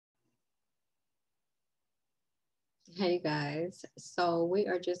Hey guys, so we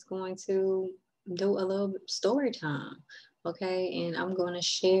are just going to do a little story time, okay? And I'm going to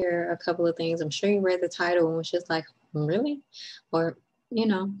share a couple of things. I'm sure you read the title and was just like, really? Or,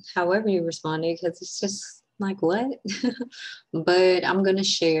 however you responded, because it's just like, what? But I'm going to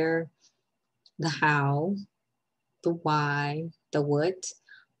share the how, the why, the what,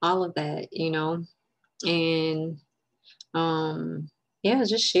 all of that. And um yeah,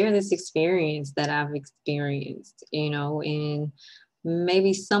 just share this experience that I've experienced, and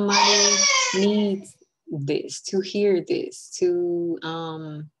maybe somebody needs this, to hear this, to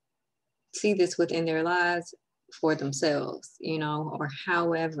see this within their lives for themselves, or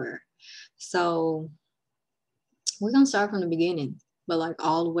however. So we're gonna start from the beginning, but like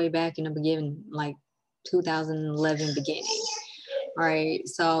all the way back in the beginning, like 2011 beginning. All right,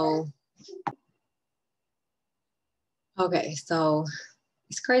 so okay, so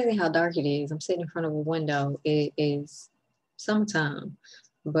it's crazy how dark it is. I'm sitting in front of a window. It is summertime,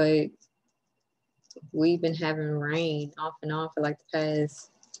 but we've been having rain off and on for like the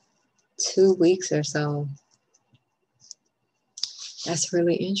past 2 weeks or so. That's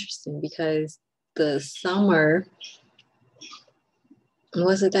really interesting because the summer,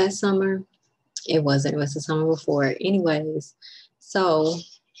 was it that summer? It wasn't. It was the summer before. Anyways, so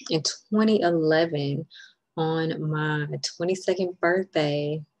in 2011, on my 22nd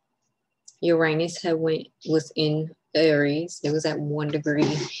birthday, Uranus was in Aries. It was at 1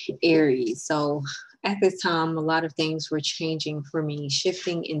 degree Aries. So at this time, a lot of things were changing for me,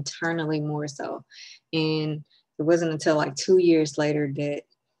 shifting internally more so. And it wasn't until like 2 years later that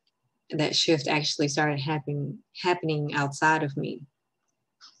that shift actually started happening outside of me.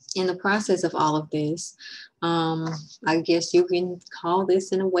 In the process of all of this, um, I guess you can call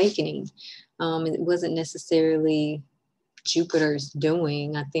this an awakening. It wasn't necessarily Jupiter's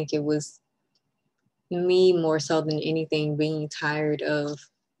doing. I think it was me more so than anything being tired of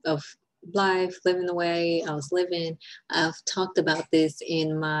life, living the way I was living. I've talked about this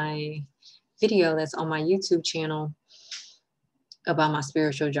in my video that's on my YouTube channel about my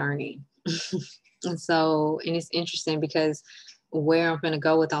spiritual journey. And it's interesting because where I'm going to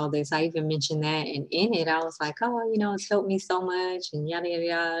go with all this, I even mentioned that, and in it I was like, oh, it's helped me so much and yada yada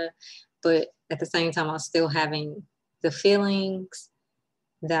yada. But at the same time, I was still having the feelings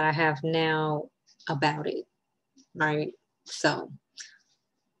that I have now about it, right? So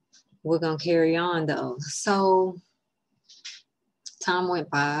we're gonna carry on though. So time went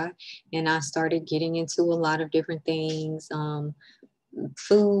by and I started getting into a lot of different things.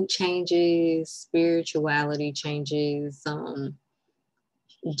 Food changes, spirituality changes,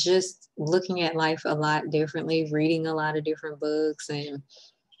 just looking at life a lot differently, reading a lot of different books and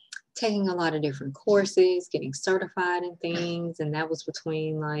taking a lot of different courses, getting certified in things. And that was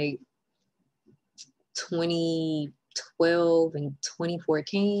between like 2012 and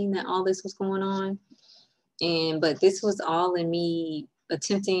 2014 that all this was going on. But this was all in me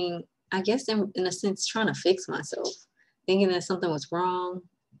attempting, I guess, in a sense, trying to fix myself, thinking that something was wrong.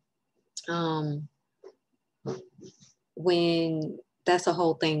 Um, when that's a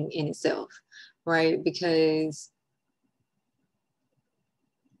whole thing in itself, right? Because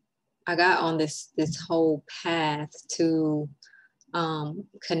I got on this whole path to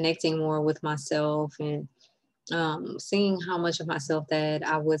connecting more with myself and seeing how much of myself that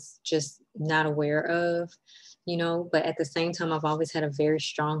I was just not aware of. But at the same time, I've always had a very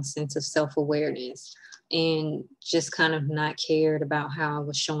strong sense of self-awareness and just kind of not cared about how I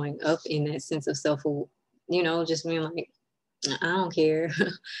was showing up in that sense of just being like, I don't care,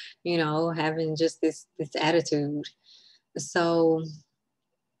 having just this attitude. So,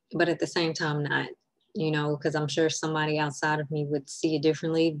 but at the same time, not, because I'm sure somebody outside of me would see it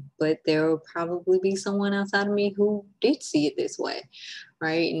differently, but there will probably be someone outside of me who did see it this way,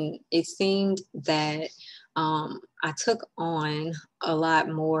 right? And it seemed that I took on a lot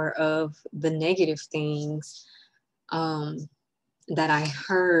more of the negative things um, that I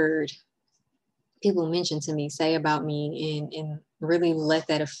heard people mention to me, say about me, and really let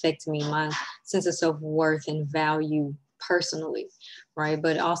that affect me, my sense of self-worth and value personally, right?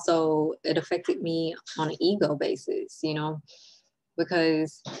 But also it affected me on an ego basis,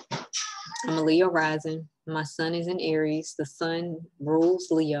 because I'm a Leo rising. My sun is in Aries. The sun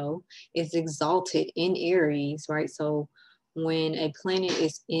rules Leo, is exalted in Aries, right? So when a planet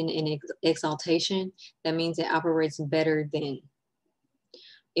is in an exaltation, that means it operates better than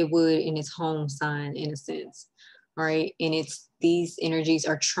it would in its home sign, in a sense, right? And it's these energies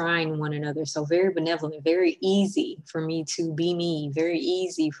are trying one another. So very benevolent, very easy for me to be me, very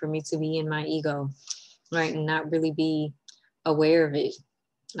easy for me to be in my ego, right? And not really be aware of it.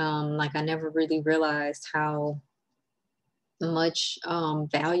 Like I never really realized how much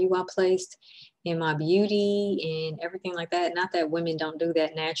value I placed in my beauty and everything like that. Not that women don't do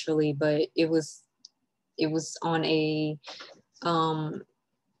that naturally, but it was on a um,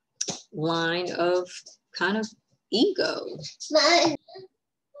 line of kind of ego.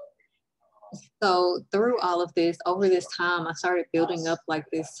 So through all of this, over this time, I started building up like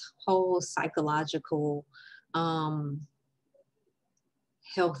this whole psychological um,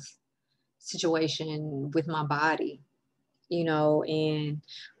 health situation with my body, and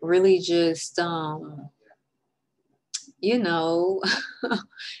really just, you know,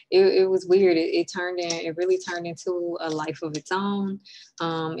 it was weird. It really turned into a life of its own.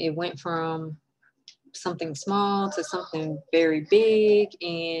 It went from something small to something very big,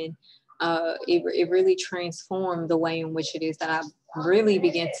 and it really transformed the way in which it is that I really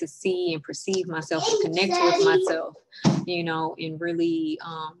began to see and perceive myself and connect with myself, and really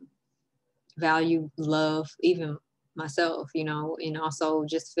value love even myself, and also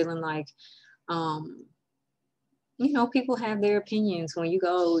just feeling like um, people have their opinions. When you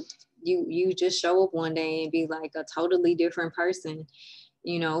go, you just show up one day and be like a totally different person.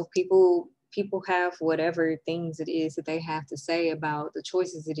 People have whatever things it is that they have to say about the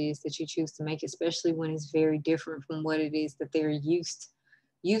choices it is that you choose to make, especially when it's very different from what it is that they're used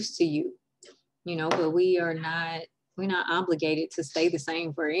to you. But we're not obligated to stay the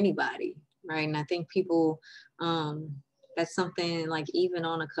same for anybody, right? And I think people, that's something like even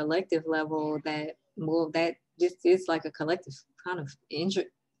on a collective level that this is like a collective kind of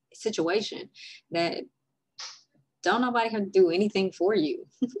situation that don't nobody have to do anything for you,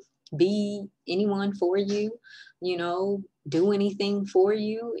 be anyone for you, do anything for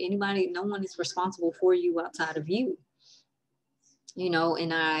you. No one is responsible for you outside of you.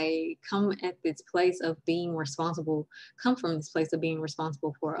 And I come from this place of being responsible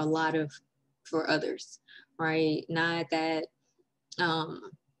for others, right? Not that,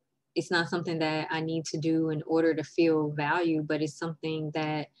 um, it's not something that I need to do in order to feel value, but it's something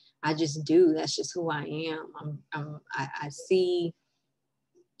that I just do. That's just who I am. I see,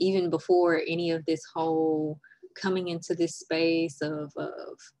 even before any of this whole coming into this space of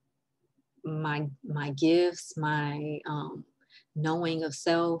my gifts, my knowing of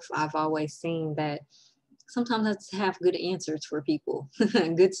self, I've always seen that sometimes I just have good answers for people,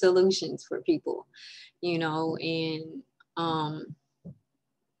 good solutions for people, and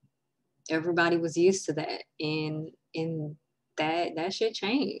everybody was used to that. And that shit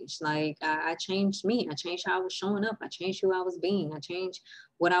changed. Like I changed me. I changed how I was showing up. I changed who I was being. I changed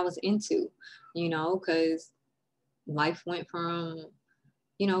what I was into, because life went from,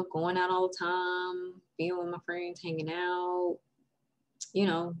 going out all the time, being with my friends, hanging out,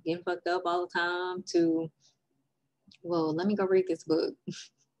 getting fucked up all the time, to, well, let me go read this book.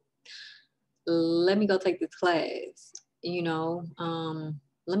 Let me go take this class,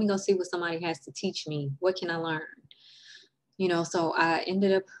 let me go see what somebody has to teach me. What can I learn? So I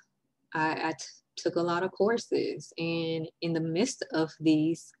ended up, took a lot of courses. And in the midst of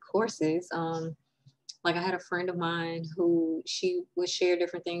these courses, like I had a friend of mine who she would share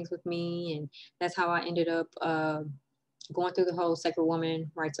different things with me. And that's how I ended up going through the whole Sacred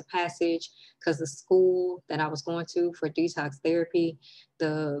Woman Rites of Passage, because the school that I was going to for detox therapy,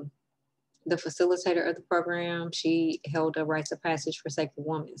 the facilitator of the program, she held a rites of passage for Sacred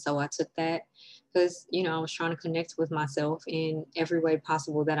Woman. So I took that because, I was trying to connect with myself in every way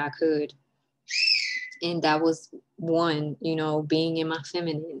possible that I could. And that was one, being in my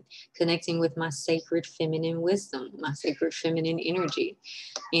feminine, connecting with my sacred feminine wisdom, my sacred feminine energy.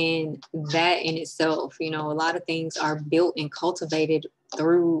 And that in itself, a lot of things are built and cultivated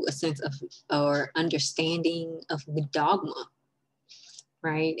through a sense of or understanding of the dogma,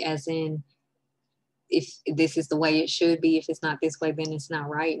 right? As in, if this is the way it should be, if it's not this way, then it's not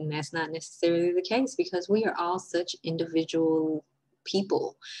right. And that's not necessarily the case, because we are all such individual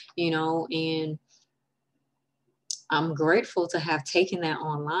people, and I'm grateful to have taken that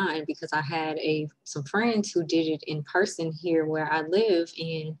online, because I had some friends who did it in person here where I live,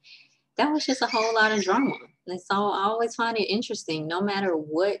 and that was just a whole lot of drama. And so I always find it interesting, no matter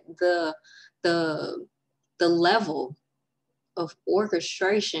what the level of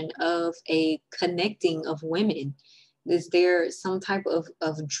orchestration of a connecting of women, is there some type of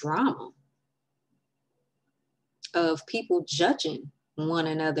drama of people judging one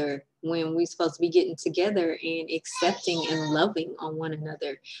another when we're supposed to be getting together and accepting and loving on one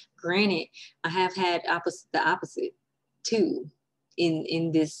another. Granted, I have had the opposite too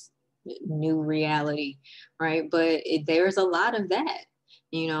in this new reality, right? But there's a lot of that,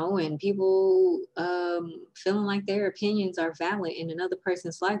 and people feeling like their opinions are valid in another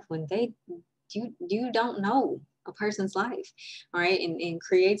person's life when you don't know a person's life, all right, and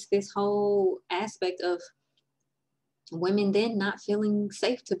creates this whole aspect of women then not feeling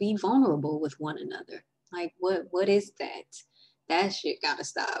safe to be vulnerable with one another. Like what is that? That shit gotta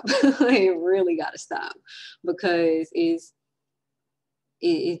stop. It really gotta stop, because it's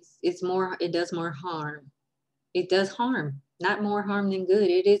more, it does more harm. It does harm, not more harm than good.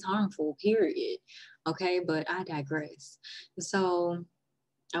 It is harmful, period. Okay, but I digress. So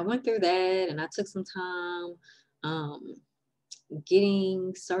I went through that, and I took some time um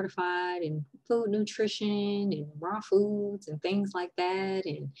getting certified in food nutrition and raw foods and things like that.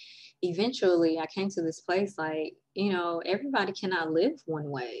 And eventually I came to this place like, everybody cannot live one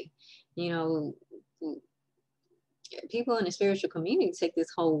way. You know, people in the spiritual community take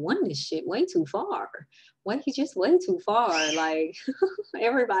this whole oneness shit way too far. Way too far. Like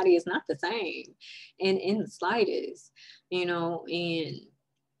everybody is not the same, and in the slightest, and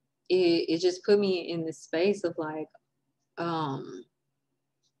it just put me in this space of like, um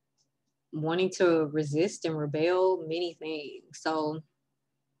wanting to resist and rebel many things. So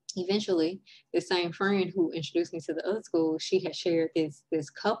eventually, the same friend who introduced me to the other school, she had shared this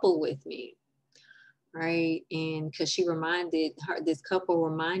couple with me, right? And because this couple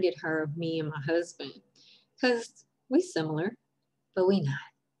reminded her of me and my husband, because we similar, but we not.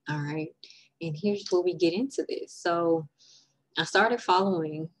 All right. And here's where we get into this. So I started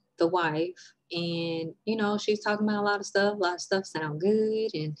following the wife, and she's talking about a lot of stuff sound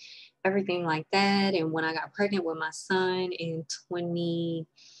good and everything like that. And when I got pregnant with my son in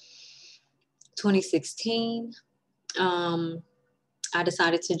 2016, I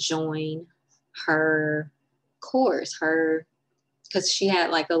decided to join her course, because she had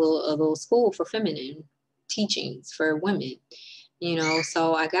like a little school for feminine teachings for women,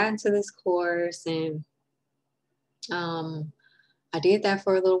 so I got into this course, and I did that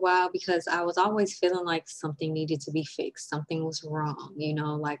for a little while because I was always feeling like something needed to be fixed. Something was wrong,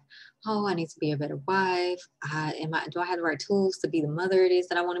 like, oh, I need to be a better wife. Do I have the right tools to be the mother it is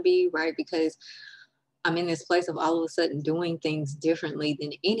that I want to be, right? Because I'm in this place of all of a sudden doing things differently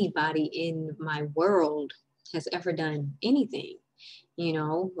than anybody in my world has ever done anything,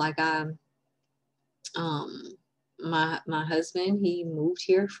 like um, my husband, he moved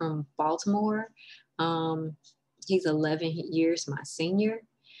here from Baltimore. He's 11 years my senior.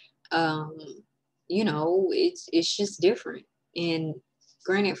 um, it's just different. And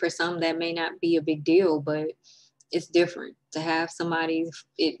granted, for some that may not be a big deal, but it's different to have somebody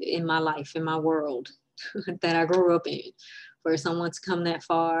in my life, in my world that I grew up in, for someone to come that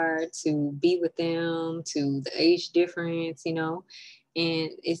far, to be with them, to the age difference, and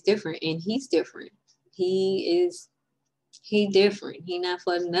it's different. And he's different. He different. He not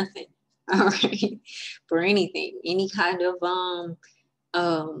for nothing. All right. For anything, any kind of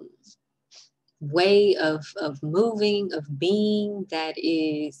um way of moving, of being, that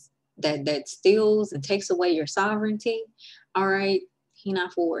steals and takes away your sovereignty. All right, he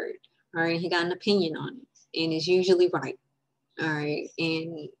not for it. All right, he got an opinion on it, and it's usually right. All right,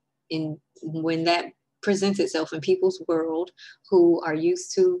 and when that presents itself in people's world who are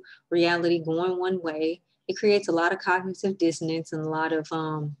used to reality going one way, it creates a lot of cognitive dissonance and a lot of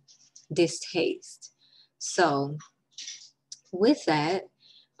distaste. So with that,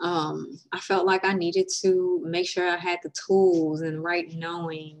 I felt like I needed to make sure I had the tools and right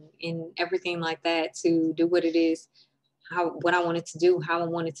knowing and everything like that to do what it is, what I wanted to do, how I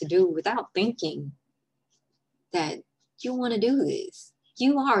wanted to do, without thinking that you want to do this.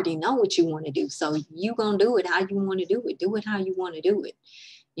 You already know what you want to do. So you gonna do it how you want to do it. Do it how you want to do it,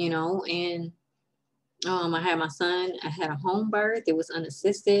 and I had my son, I had a home birth. It was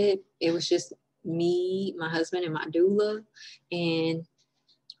unassisted. It was just me, my husband, and my doula. And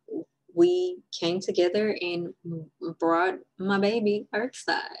we came together and brought my baby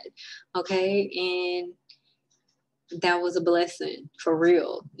earthside. Okay. And that was a blessing for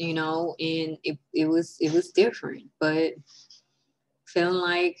real, and it was different, but feeling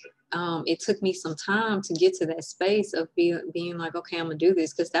like it took me some time to get to that space of being like, okay, I'm gonna do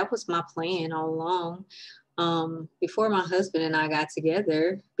this, because that was my plan all along. Before my husband and I got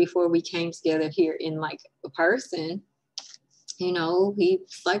together, before we came together here in like a person,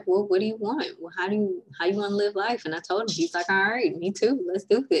 he's like, well, what do you want? Well, how you want to live life? And I told him. He's like, all right, me too. Let's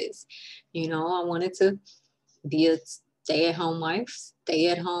do this. I wanted to be a stay-at-home wife,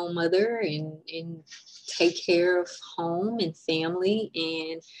 stay-at-home mother, and take care of home and family,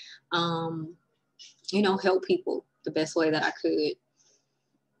 and help people the best way that I could,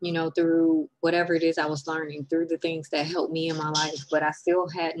 through whatever it is I was learning, through the things that helped me in my life. But I still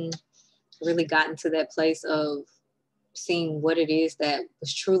hadn't really gotten to that place of seeing what it is that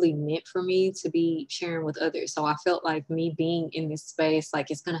was truly meant for me to be sharing with others. So I felt like me being in this space, like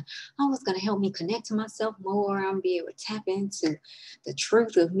it's always gonna help me connect to myself more. I'm gonna be able to tap into the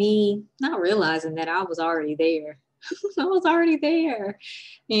truth of me, not realizing that I was already there. I was already there,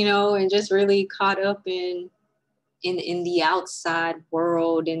 and just really caught up in the outside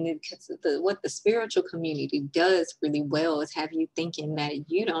world. And what the spiritual community does really well is have you thinking that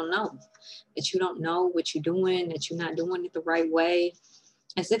you don't know, what you're doing, that you're not doing it the right way,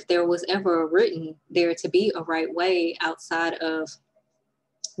 as if there was ever written there to be a right way outside of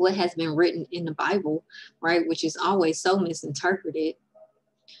what has been written in the Bible, right? Which is always so misinterpreted.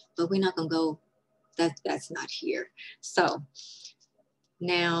 But we're not gonna go, that's not here. So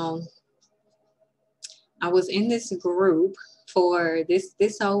now I was in this group for this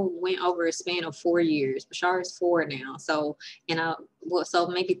whole went over a span of 4 years. Bashar is 4 now. So, so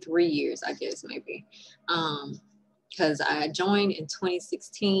maybe 3 years, I guess, maybe. Because I joined in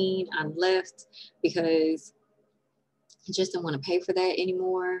 2016. I left because I just didn't want to pay for that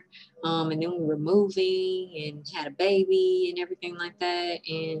anymore. And then we were moving and had a baby and everything like that.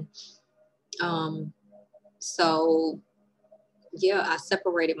 And so, yeah, I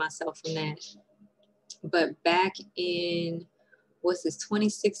separated myself from that. But back in, what's this,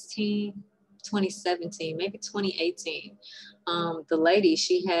 2016, 2017, maybe 2018, the lady,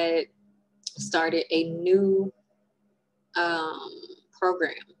 she had started a new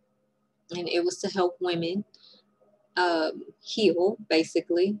program, and it was to help women heal,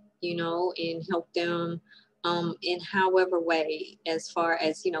 basically, and help them in however way, as far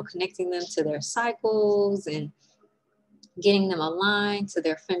as, connecting them to their cycles and getting them aligned to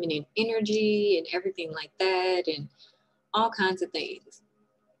their feminine energy and everything like that, and all kinds of things.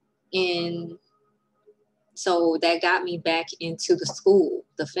 And so that got me back into the school,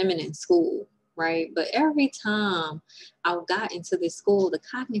 the feminine school, right? But every time I got into this school, the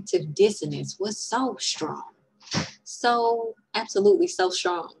cognitive dissonance was so strong. So absolutely so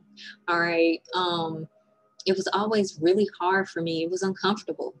strong. All right. It was always really hard for me. It was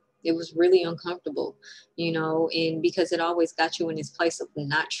uncomfortable. It was really uncomfortable, and because it always got you in this place of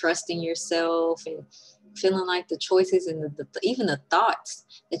not trusting yourself and feeling like the choices and even the thoughts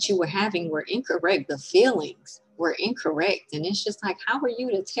that you were having were incorrect. The feelings were incorrect. And it's just like, how are you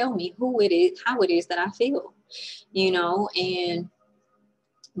to tell me how it is that I feel,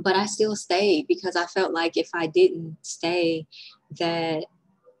 but I still stayed because I felt like if I didn't stay, that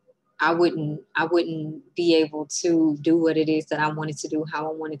I wouldn't be able to do what it is that I wanted to do, how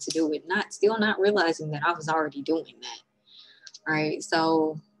I wanted to do it. Still not realizing that I was already doing that. Right.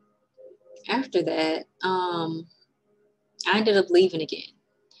 So after that, I ended up leaving again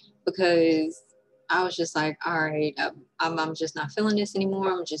because I was just like, all right, I'm just not feeling this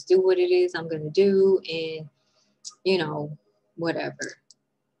anymore. I'm just do what it is I'm going to do. And, whatever,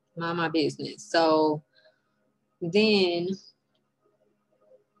 mind my business. So then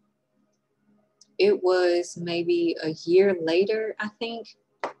it was maybe a year later, I think,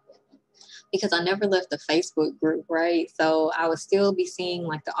 because I never left the Facebook group, right? So I would still be seeing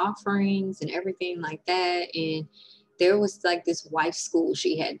like the offerings and everything like that. And there was like this wife school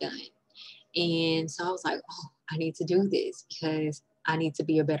she had done. And so I was like, oh, I need to do this because I need to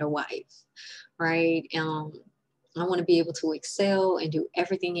be a better wife, right? I want to be able to excel and do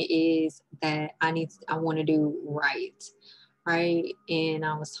everything it is that I want to do right. Right. And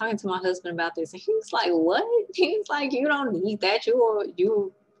I was talking to my husband about this, and he was like, what? He was like, you don't need that.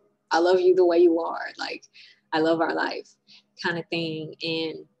 I love you the way you are. Like, I love our life kind of thing.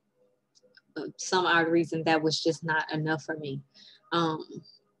 And some odd reason that was just not enough for me.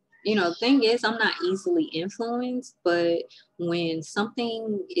 The thing is, I'm not easily influenced, but when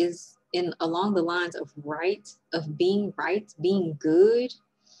something is in along the lines of being good,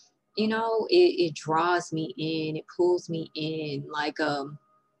 it draws me in, it pulls me in like a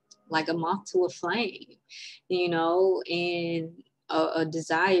moth to a flame, and a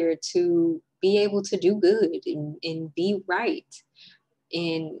desire to be able to do good and be right.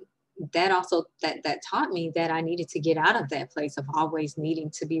 And that also that taught me that I needed to get out of that place of always needing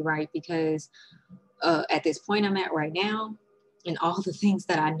to be right, because at this point I'm at right now, and all the things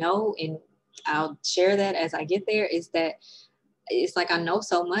that I know, and I'll share that as I get there, is that it's like I know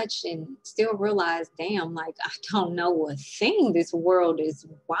so much and still realize, damn, like I don't know a thing. This world is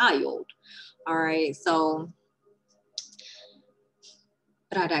wild. All right. So,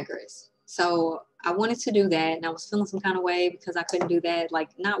 but I digress. So I wanted to do that, and I was feeling some kind of way because I couldn't do that, like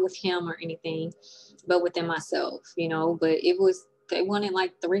not with him or anything, but within myself, but they wanted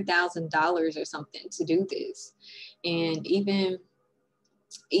like $3,000 or something to do this. And even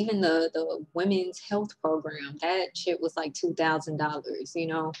even the women's health program, that shit was like $2,000, you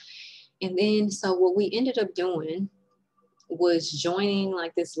know. And then so what we ended up doing was joining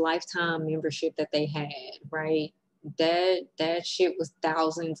like this lifetime membership that they had, right? That shit was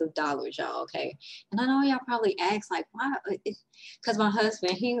thousands of dollars, y'all. Okay. And I know y'all probably asked like, why? Because my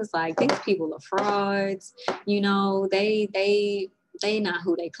husband, he was like, these people are frauds, you know, they not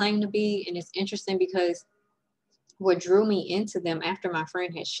who they claim to be. And it's interesting because what drew me into them after my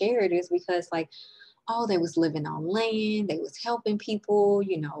friend had shared is because like, oh, they was living on land, they was helping people,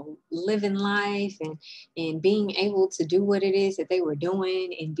 you know, living life and being able to do what it is that they were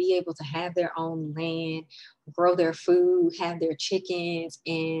doing and be able to have their own land, grow their food, have their chickens.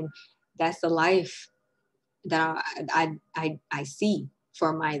 And that's the life that I see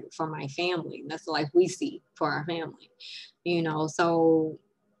for my family. That's the life we see for our family, you know. So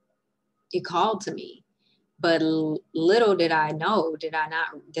it called to me. But little did I know, did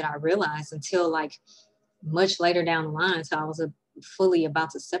I realize until like much later down the line, so I was fully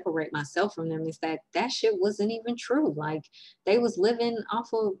about to separate myself from them, is that shit wasn't even true. Like they was living off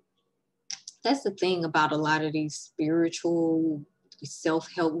of, that's the thing about a lot of these spiritual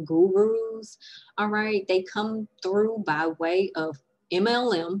self-help gurus, all right? They come through by way of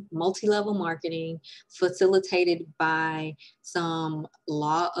MLM, multi-level marketing, facilitated by some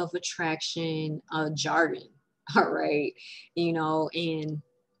law of attraction jargon, all right? You know, and,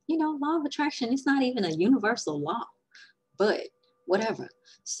 you know, law of attraction, it's not even a universal law, but whatever.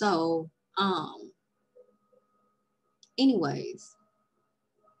 So, anyways,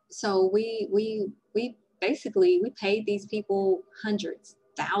 so we basically we paid these people hundreds,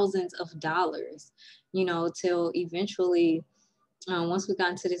 thousands of dollars, you know, till eventually once we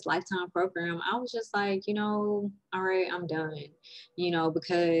got into this lifetime program, I was just like, you know, all right, I'm done, you know,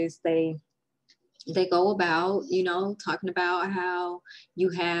 because they go about, you know, talking about how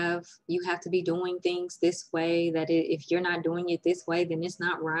you have to be doing things this way, that if you're not doing it this way, then it's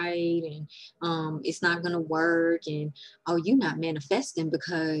not right, and it's not gonna work, and oh, you're not manifesting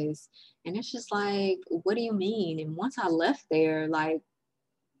because, and it's just like, what do you mean? And once I left there, like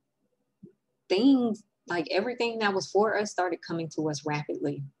things, like everything that was for us started coming to us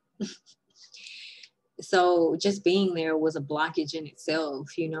rapidly. So just being there was a blockage in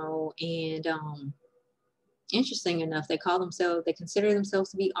itself, you know. And interesting enough, they consider themselves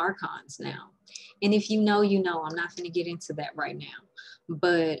to be archons now. And if you know, you know. I'm not going to get into that right now,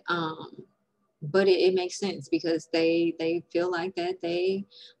 but it makes sense because they feel like that they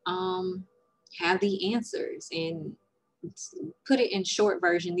have the answers. And put it in short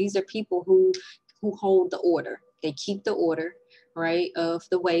version, these are people who hold the order. They keep the order, right, of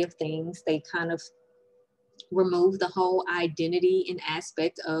the way of things. They kind of remove the whole identity and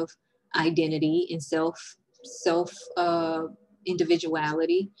aspect of identity and self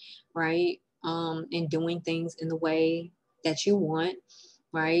individuality, right? And doing things in the way that you want,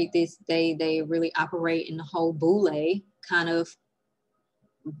 right? They really operate in the whole boule kind of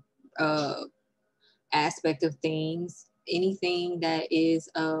uh, aspect of things. Anything that is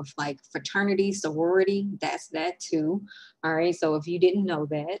of like fraternity, sorority, that's that too. All right. So if you didn't know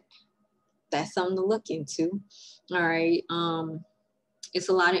that, that's something to look into. All right. It's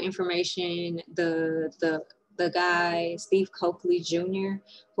a lot of information. The guy Steve Coakley Jr.,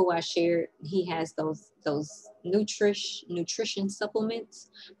 who I shared, he has those nutrition supplements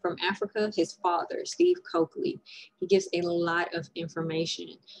from Africa. His father, Steve Coakley, he gives a lot of information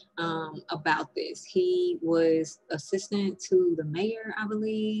about this. He was assistant to the mayor, I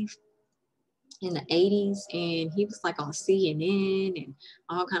believe, in the 80s, and he was like on CNN and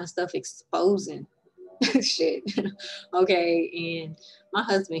all kind of stuff exposing shit. Okay. And my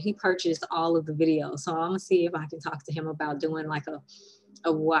husband, he purchased all of the videos. So I'm gonna see if I can talk to him about doing like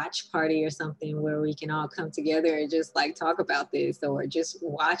a watch party or something where we can all come together and just like talk about this or just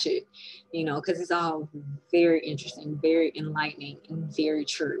watch it, you know, because it's all very interesting, very enlightening, and very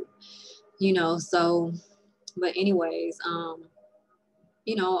true, you know. So, but anyways,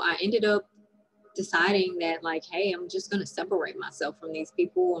 you know, I ended up deciding that like, hey, I'm just going to separate myself from these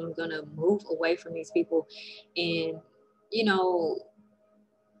people. I'm going to move away from these people. And, you know,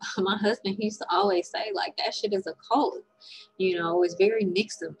 my husband, he used to always say like, that shit is a cult, you know. It's very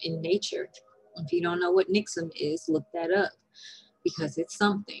Nixum in nature. If you don't know what Nixum is, look that up because it's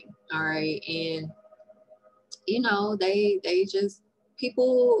something. All right. And, you know, they just,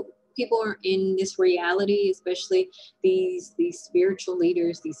 people are in this reality, especially these spiritual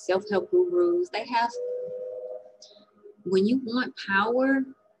leaders, these self-help gurus. They have, when you want power,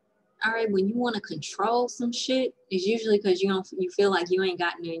 All right, when you want to control some shit, it's usually because you feel like you ain't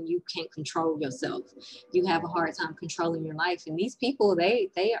gotten it and you can't control yourself. You have a hard time controlling your life. And these people, they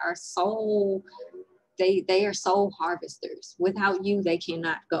are so they are soul harvesters. Without you, they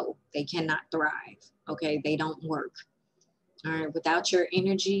cannot go. They cannot thrive. Okay, they don't work. All right, without your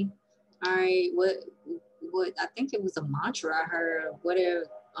energy. All right, what I think it was a mantra I heard. Whatever,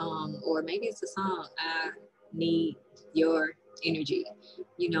 or maybe it's a song. I need your energy.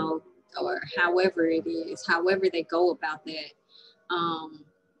 You know, or however it is, however they go about that. Um,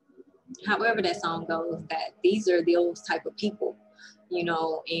 however that song goes, that these are those type of people, you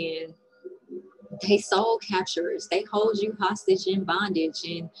know, and they soul capturers. They hold you hostage in bondage,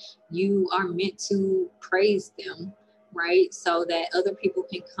 and you are meant to praise them, right? So that other people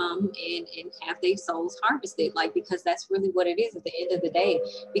can come and have their souls harvested. Like, because that's really what it is at the end of the day,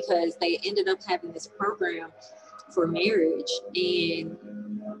 because they ended up having this program for marriage, and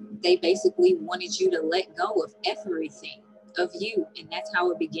they basically wanted you to let go of everything of you. And that's how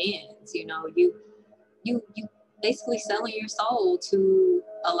it begins. You know, you basically selling your soul to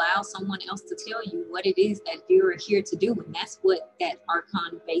allow someone else to tell you what it is that you're here to do. And that's what that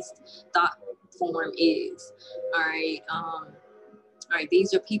archon based thought form is. All right. All right.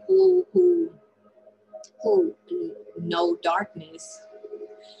 These are people who know darkness,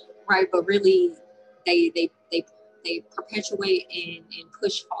 right? But really they perpetuate and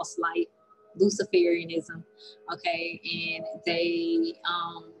push false light, Luciferianism. Okay. And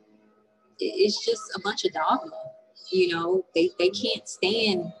it's just a bunch of dogma. You know, they can't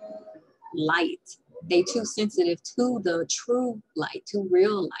stand light. They too sensitive to the true light, to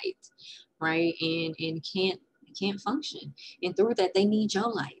real light, right? And can't function. And through that, they need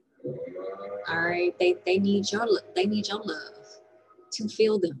your light. All right, they need your love to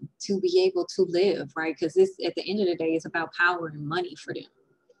feel them, to be able to live, right? Because this, at the end of the day, is about power and money for them.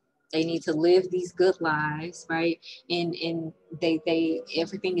 They need to live these good lives, right? And they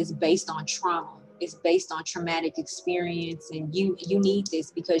everything is based on trauma. It's based on traumatic experience, and you need this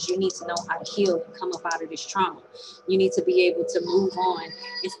because you need to know how to heal and come up out of this trauma. You need to be able to move on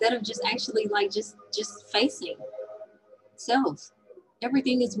instead of just actually like just facing self.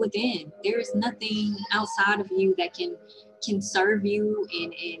 Everything is within. There is nothing outside of you that can serve you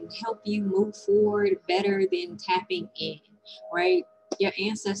and help you move forward better than tapping in, right? Your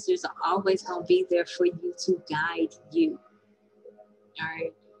ancestors are always going to be there for you to guide you. All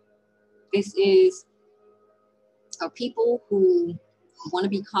right. This is a people who want to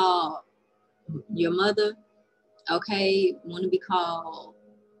be called your mother, okay? Want to be called,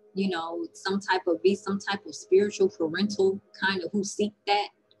 you know, be some type of spiritual parental kind of, who seek that,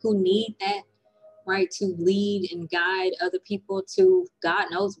 who need that, right? To lead and guide other people to God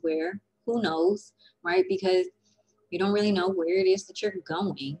knows where, who knows, right? Because you don't really know where it is that you're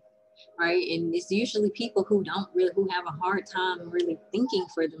going, right? And it's usually people who have a hard time really thinking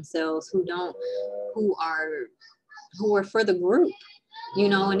for themselves, who are for the group, you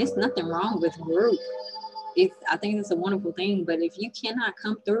know. And it's nothing wrong with group. I think it's a wonderful thing, but if you cannot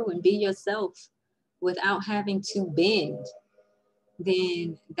come through and be yourself without having to bend,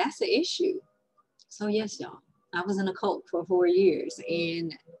 then that's an issue. So yes, y'all, I was in a cult for 4 years,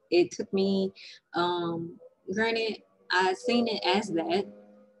 and it took me, granted, I seen it as that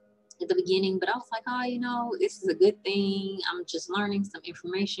at the beginning, but I was like, oh, you know, this is a good thing. I'm just learning some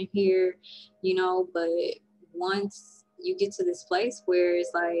information here, you know. But once you get to this place where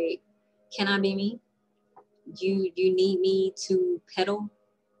it's like, can I be me? You need me to peddle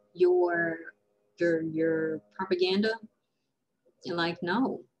your your propaganda? And like,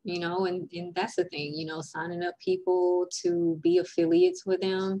 no, you know. And that's the thing, you know, signing up people to be affiliates with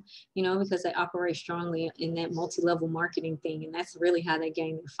them, you know, because they operate strongly in that multi-level marketing thing, and that's really how they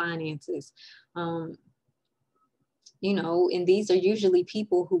gain their finances. You know, and these are usually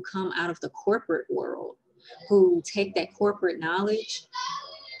people who come out of the corporate world, who take that corporate knowledge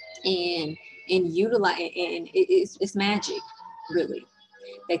and utilize, and it's magic, really.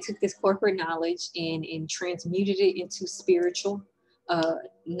 They took this corporate knowledge and transmuted it into spiritual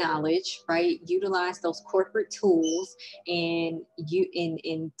knowledge, right? Utilized those corporate tools and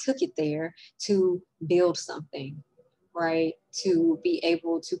took it there to build something, right? To be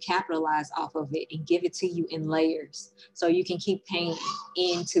able to capitalize off of it and give it to you in layers, so you can keep paying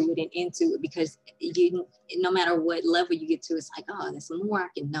into it, because no matter what level you get to, it's like, oh, there's more I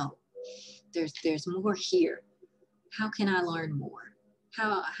can know. There's more here. How can I learn more?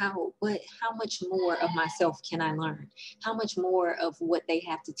 How much more of myself can I learn? How much more of what they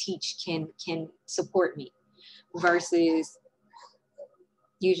have to teach can support me, versus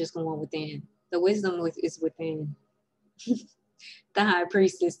you just going within. The wisdom is within. The high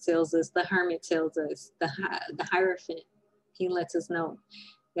priestess tells us, the hermit tells us, the hierophant, he lets us know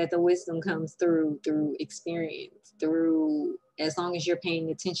that the wisdom comes through experience, through, as long as you're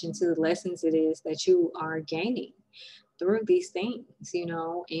paying attention to the lessons it is that you are gaining through these things, you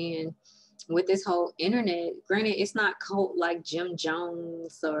know. And with this whole internet, granted, it's not cult like Jim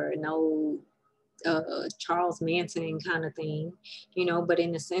Jones or no Charles Manson kind of thing, you know, but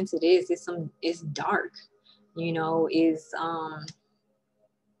in a sense it is, it's dark, you know, is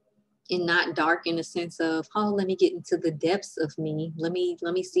and not dark in the sense of, oh, let me get into the depths of me, let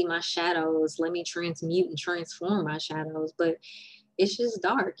me see my shadows, let me transmute and transform my shadows, but it's just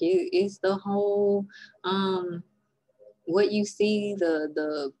dark. It's the whole what you see,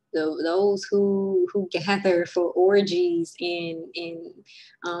 the those who gather for orgies and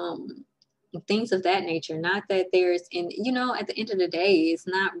things of that nature. Not that there's, and you know, at the end of the day, it's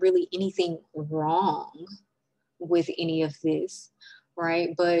not really anything wrong with any of this, right?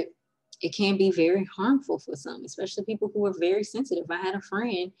 But it can be very harmful for some, especially people who are very sensitive. I had a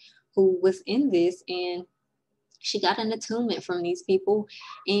friend who was in this, and she got an attunement from these people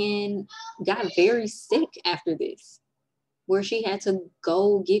and got very sick after this, where she had to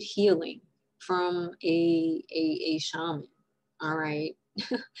go get healing from a shaman. All right.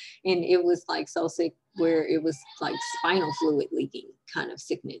 And it was like so sick where it was like spinal fluid leaking kind of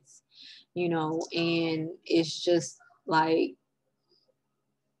sickness, you know. And it's just like,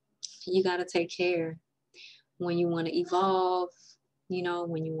 you got to take care when you want to evolve, you know,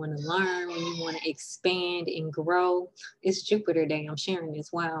 when you want to learn, when you want to expand and grow. It's Jupiter Day. I'm sharing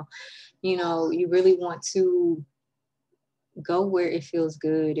this. Wow. You know, you really want to go where it feels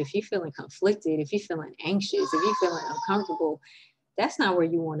good. If you're feeling conflicted, if you're feeling anxious, if you're feeling uncomfortable, that's not where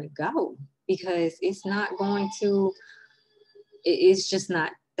you want to go, because it's not going to, it's just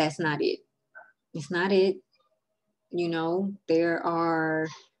not, that's not it. It's not it. You know, there are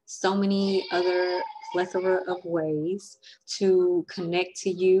so many other plethora of ways to connect to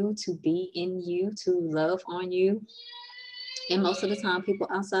you, to be in you, to love on you. And most of the time, people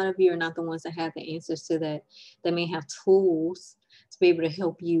outside of you are not the ones that have the answers to that. They may have tools to be able to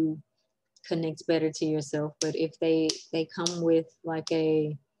help you connect better to yourself. But if they come with like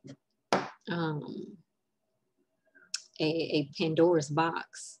um, a Pandora's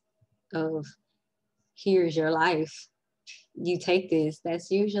box of, here's your life, you take this,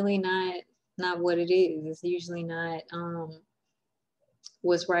 that's usually not what it is. It's usually not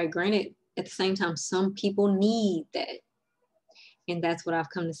what's right. Granted, at the same time, some people need that. And that's what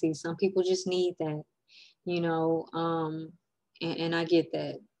I've come to see. Some people just need that, you know, and I get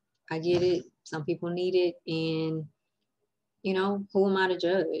that. I get it. Some people need it. And, you know, who am I to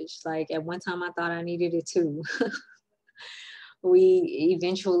judge? Like, at one time I thought I needed it too.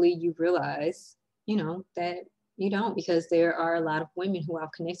 Eventually you realize, you know, that you don't, because there are a lot of women who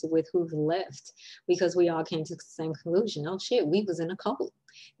I've connected with who've left because we all came to the same conclusion. Oh shit, we was in a cult.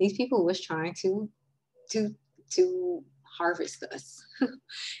 These people was trying to harvest us,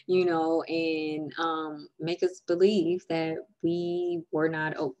 you know, and make us believe that we were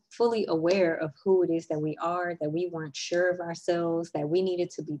not fully aware of who it is that we are, that we weren't sure of ourselves, that we needed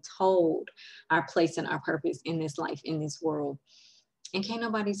to be told our place and our purpose in this life, in this world. And can't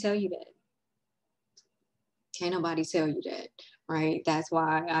nobody tell you that. Can't nobody tell you that, right? That's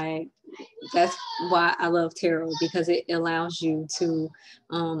why I love tarot, because it allows you to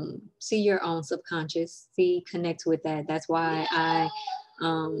see your own subconscious, connect with that. That's why I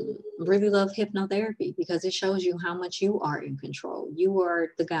really love hypnotherapy, because it shows you how much you are in control. You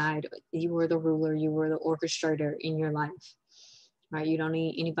are the guide, you are the ruler, you are the orchestrator in your life, right? You don't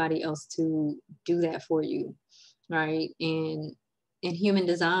need anybody else to do that for you, right? And in human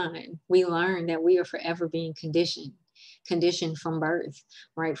design, we learn that we are forever being conditioned from birth,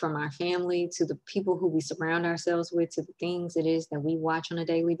 right? From our family to the people who we surround ourselves with, to the things it is that we watch on a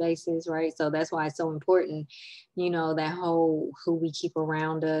daily basis, right? So that's why it's so important, you know, that whole who we keep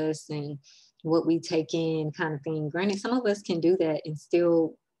around us and what we take in kind of thing. Granted, some of us can do that and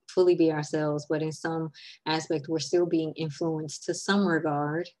still fully be ourselves, but in some aspect, we're still being influenced to some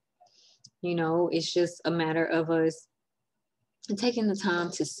regard. You know, it's just a matter of us taking the time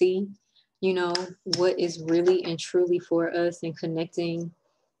to see, you know, what is really and truly for us, and connecting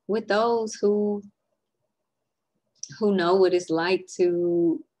with those who know what it's like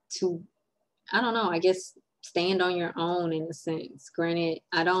to I don't know, I guess stand on your own in a sense. Granted,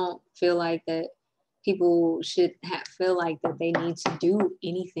 I don't feel like that people should feel like that they need to do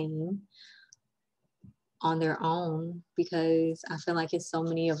anything on their own, because I feel like it's so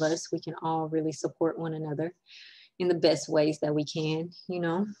many of us, we can all really support one another in the best ways that we can, you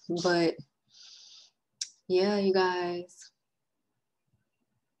know. But yeah, you guys,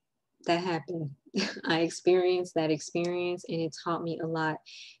 that happened. I experienced that experience, and it taught me a lot.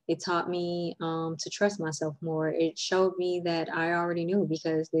 It taught me to trust myself more. It showed me that I already knew,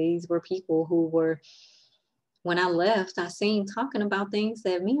 because these were people who were, when I left, I seen talking about things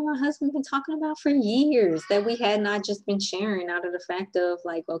that me and my husband been talking about for years, that we had not just been sharing out of the fact of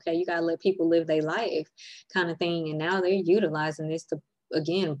like, okay, you gotta let people live their life kind of thing. And now they're utilizing this to,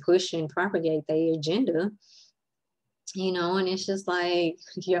 again, push and propagate their agenda, and it's just like,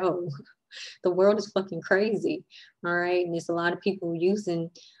 yo, the world is fucking crazy. All right. And there's a lot of people using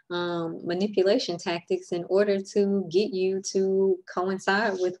manipulation tactics in order to get you to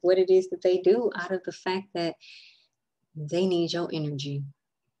coincide with what it is that they do, out of the fact that they need your energy.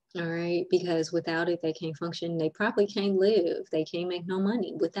 All right. Because without it, they can't function. They probably can't live. They can't make no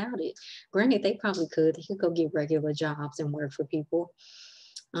money without it. Granted, they probably could. They could go get regular jobs and work for people.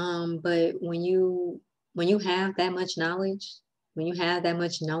 But when you have that much knowledge, when you have that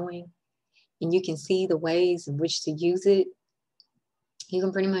much knowing, and you can see the ways in which to use it, you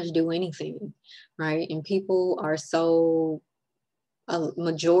can pretty much do anything, right? And people are so, a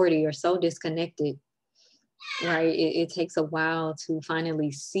majority are so disconnected, right? It takes a while to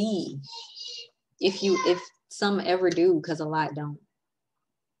finally see, if some ever do, because a lot don't.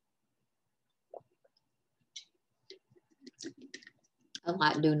 A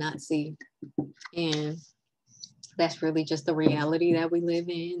lot do not see. And that's really just the reality that we live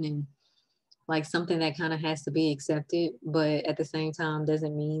in, and like something that kind of has to be accepted, but at the same time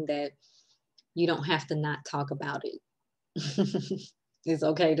doesn't mean that you don't have to not talk about it. It's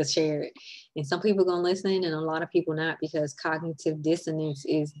okay to share it. And some people gonna listen and a lot of people not, because cognitive dissonance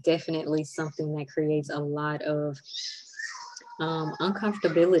is definitely something that creates a lot of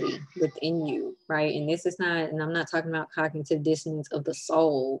uncomfortability within you, right? And this is not, and I'm not talking about cognitive dissonance of the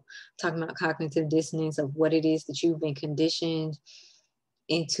soul. I'm talking about cognitive dissonance of what it is that you've been conditioned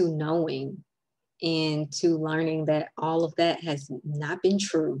into knowing, and to learning that all of that has not been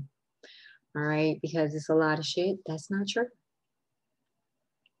true. All right, because it's a lot of shit that's not true.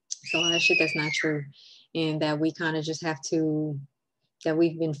 It's a lot of shit that's not true, and that we kind of just have to, that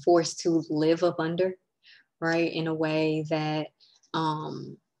we've been forced to live up under, right, in a way that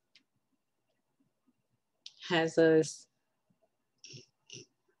has us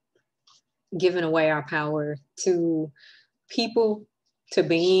giving away our power to people, to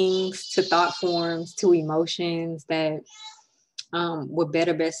beings, to thought forms, to emotions that would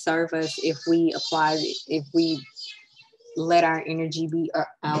better best serve us if we applied it, if we let our energy be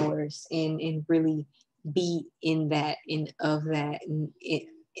ours, and really be in that, and of that, and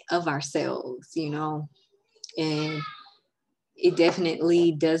of ourselves, and it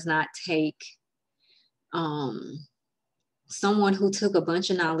definitely does not take someone who took a bunch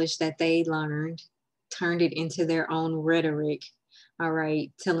of knowledge that they learned, turned it into their own rhetoric, all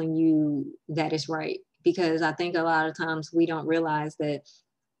right, telling you that is right. Because I think a lot of times we don't realize that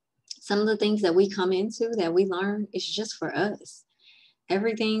some of the things that we come into, that we learn, is just for us.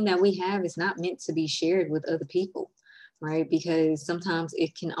 Everything that we have is not meant to be shared with other people, right? Because sometimes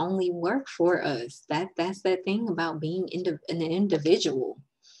it can only work for us. That's that thing about being an individual,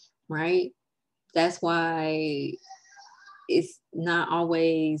 right? That's why it's not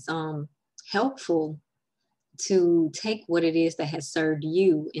always helpful to take what it is that has served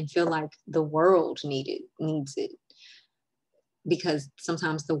you and feel like the world needs it, because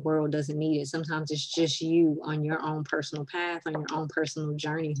sometimes the world doesn't need it. Sometimes it's just you on your own personal path, on your own personal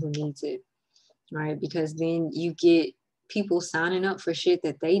journey, who needs it, right? Because then you get people signing up for shit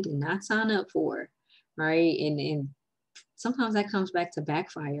that they did not sign up for, right? And sometimes that comes back to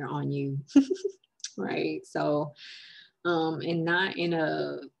backfire on you, right? So and not in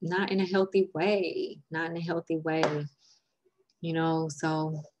a healthy way,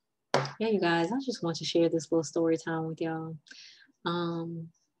 So yeah, you guys, I just want to share this little story time with y'all.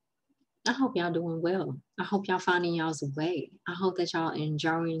 I hope y'all doing well. I hope y'all finding y'all's way. I hope that y'all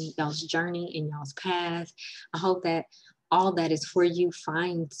enjoying y'all's journey and y'all's path. I hope that all that is for you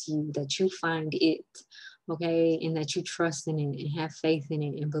finds you, that you find it, okay? And that you trust in it, and have faith in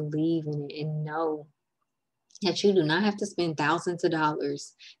it, and believe in it, and know that you do not have to spend thousands of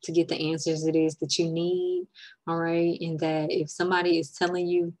dollars to get the answers it is that you need, all right? And that if somebody is telling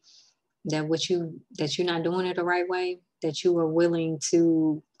you that that you're not doing it the right way, that you are willing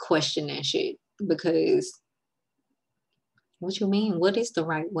to question that shit. Because what you mean? What is the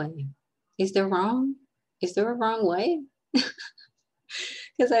right way? Is there wrong? Is there a wrong way?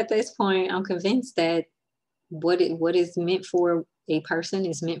 Because at this point, I'm convinced that what is meant for a person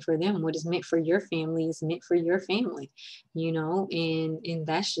is meant for them. What is meant for your family is meant for your family, and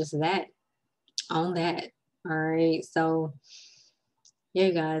that's just that on that. All right. So Yeah,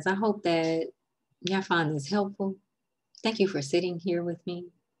 you guys, I hope that y'all find this helpful. Thank you for sitting here with me.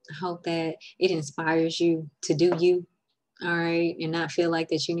 I hope that it inspires you to do you, all right, and not feel like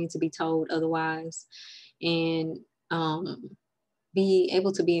that you need to be told otherwise, and um, be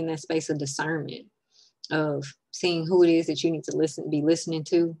able to be in that space of discernment of seeing who it is that you need to be listening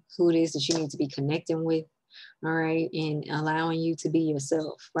to, who it is that you need to be connecting with, all right, and allowing you to be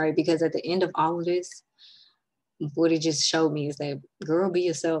yourself, right? Because at the end of all of this, what it just showed me is that, girl, be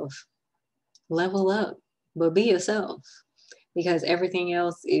yourself, level up, but be yourself, because everything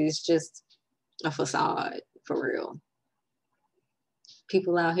else is just a facade, for real.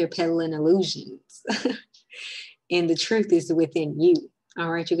 People out here peddling illusions, and the truth is within you. All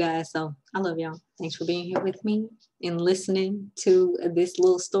right, you guys. So I love y'all. Thanks for being here with me and listening to this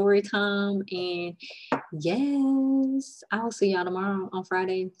little story time. And yes, I'll see y'all tomorrow on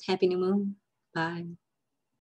Friday. Happy New Moon. Bye.